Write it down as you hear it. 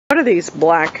of these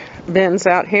black bins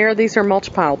out here. These are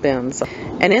mulch pile bins.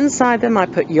 And inside them I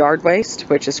put yard waste,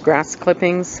 which is grass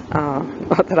clippings.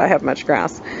 Not that I have much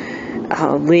grass.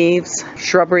 Leaves,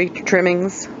 shrubbery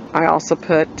trimmings. I also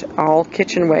put all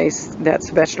kitchen waste that's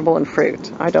vegetable and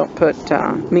fruit. I don't put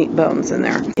meat bones in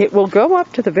there. It will go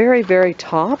up to the very, very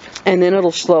top, and then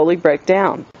it'll slowly break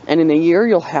down. And in a year,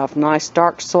 you'll have nice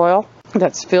dark soil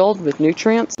that's filled with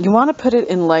nutrients. You want to put it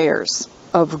in layers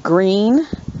of green,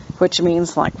 which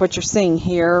means like what you're seeing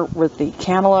here with the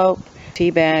cantaloupe,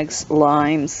 tea bags,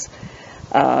 limes,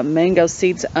 mango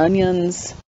seeds,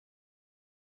 onions.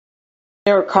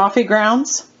 There are coffee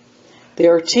grounds.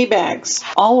 There are tea bags.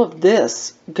 All of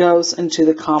this goes into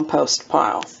the compost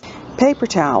pile. Paper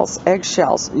towels,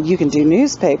 eggshells, you can do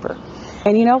newspaper.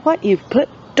 And you know what? You put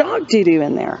dog doo-doo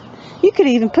in there. You could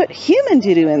even put human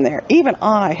doo-doo in there. Even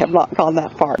I have not gone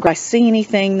that far. If I see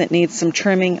anything that needs some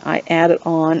trimming, I add it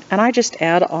on, and I just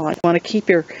add on. You want to keep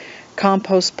your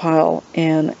compost pile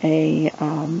in a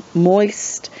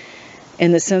moist,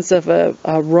 in the sense of a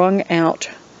wrung out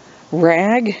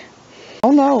rag. Oh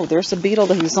no, there's a beetle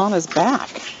who's on his back.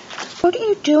 What are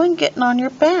you doing getting on your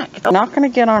back? I'm not going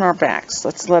to get on our backs.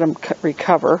 Let's let them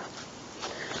recover.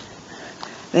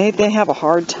 They have a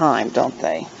hard time, don't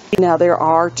they? Now there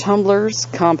are tumblers,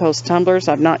 compost tumblers.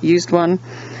 I've not used one,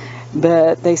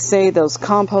 but they say those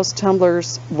compost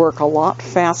tumblers work a lot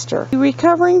faster. You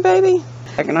recovering, baby?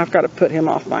 And I've got to put him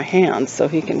off my hands so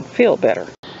he can feel better.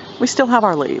 We still have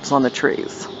our leaves on the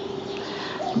trees,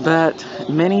 but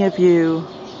many of you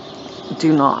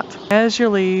do not. As your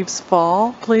leaves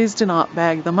fall, please do not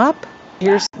bag them up.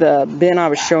 Here's the bin I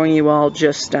was showing you all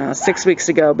just 6 weeks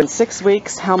ago. But in 6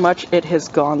 weeks, how much it has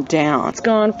gone down. It's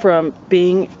gone from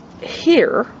being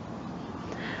here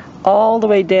all the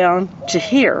way down to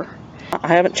here. I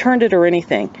haven't turned it or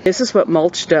anything. This is what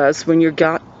mulch does when you've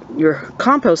got your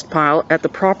compost pile at the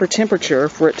proper temperature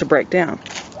for it to break down.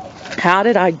 How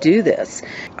did I do this?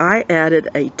 I added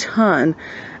a ton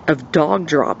of dog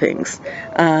droppings,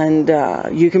 and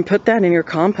you can put that in your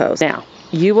compost. Now,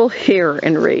 you will hear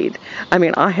and read, I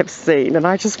mean, I have seen, and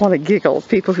I just want to giggle,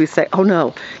 people who say, oh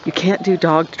no, you can't do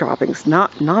dog droppings.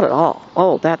 Not at all.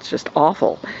 Oh, that's just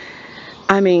awful.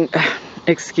 I mean,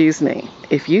 excuse me,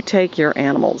 if you take your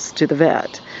animals to the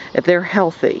vet, if they're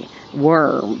healthy,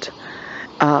 wormed,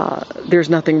 there's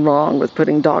nothing wrong with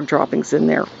putting dog droppings in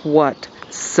there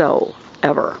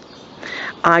whatsoever.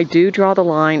 I do draw the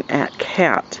line at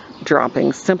cat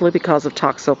droppings simply because of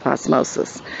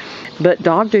toxoplasmosis. But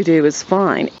dog doo-doo is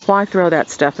fine. Why throw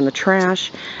that stuff in the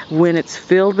trash when it's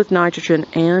filled with nitrogen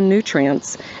and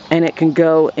nutrients, and it can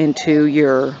go into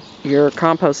your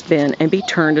compost bin and be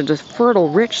turned into fertile,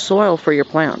 rich soil for your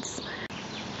plants.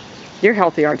 You're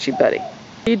healthy, aren't you, buddy?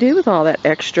 What do you do with all that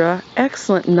extra,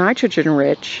 excellent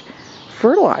nitrogen-rich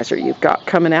fertilizer you've got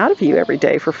coming out of you every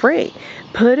day for free?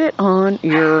 Put it on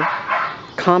your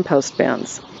compost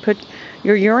bins. Put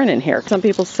your urine in here. Some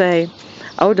people say,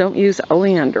 oh, don't use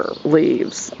oleander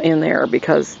leaves in there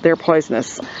because they're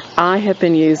poisonous. I have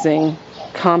been using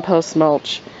compost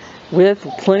mulch with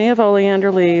plenty of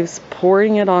oleander leaves,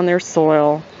 pouring it on their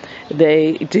soil.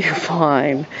 They do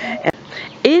fine. And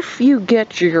if you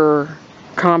get your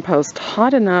compost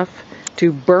hot enough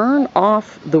to burn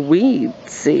off the weed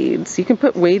seeds, you can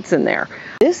put weeds in there.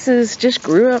 This is just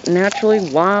grew up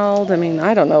naturally wild. I mean,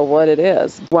 I don't know what it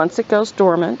is. Once it goes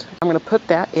dormant, I'm going to put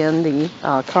that in the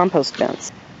compost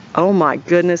bins. Oh my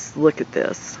goodness, look at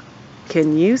this.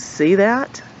 Can you see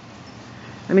that?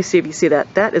 Let me see if you see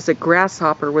that. That is a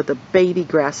grasshopper with a baby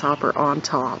grasshopper on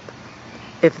top.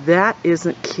 If that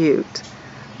isn't cute,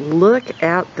 look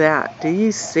at that. Do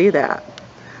you see that?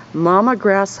 Mama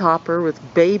grasshopper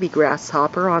with baby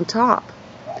grasshopper on top.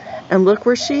 And look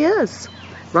where she is.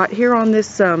 Right here on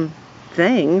this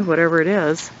thing, whatever it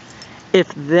is.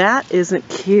 If that isn't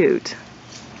cute.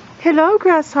 Hello,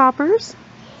 grasshoppers.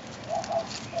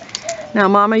 Now,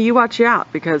 Mama, you watch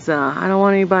out, because I don't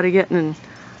want anybody getting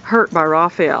hurt by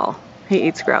Raphael. He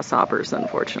eats grasshoppers,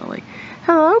 unfortunately.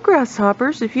 Hello,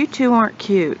 grasshoppers, if you two aren't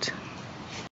cute.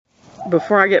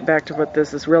 Before I get back to what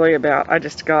this is really about, I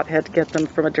just had to get them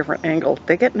from a different angle.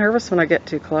 They get nervous when I get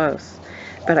too close.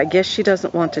 But I guess she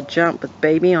doesn't want to jump with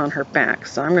baby on her back,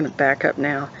 so I'm going to back up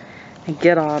now and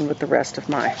get on with the rest of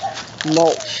my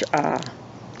mulch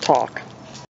talk.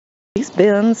 These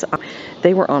bins,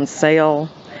 they were on sale.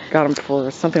 Got them for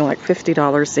something like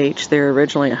 $50 each. They were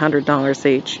originally $100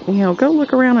 each. You know, go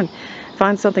look around and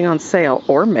find something on sale,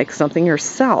 or make something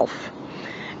yourself.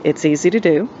 It's easy to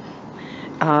do.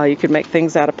 You could make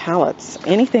things out of pallets.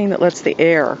 Anything that lets the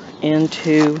air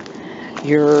into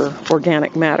your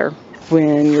organic matter.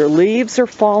 When your leaves are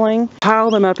falling,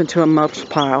 pile them up into a mulch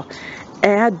pile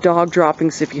Add dog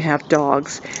droppings if you have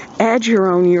dogs. Add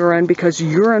your own urine, because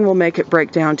urine will make it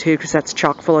break down too, because that's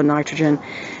chock full of nitrogen.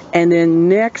 And then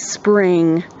next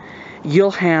spring,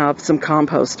 you'll have some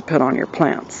compost to put on your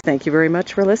plants. Thank you very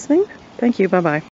much for listening. Thank you. Bye-bye.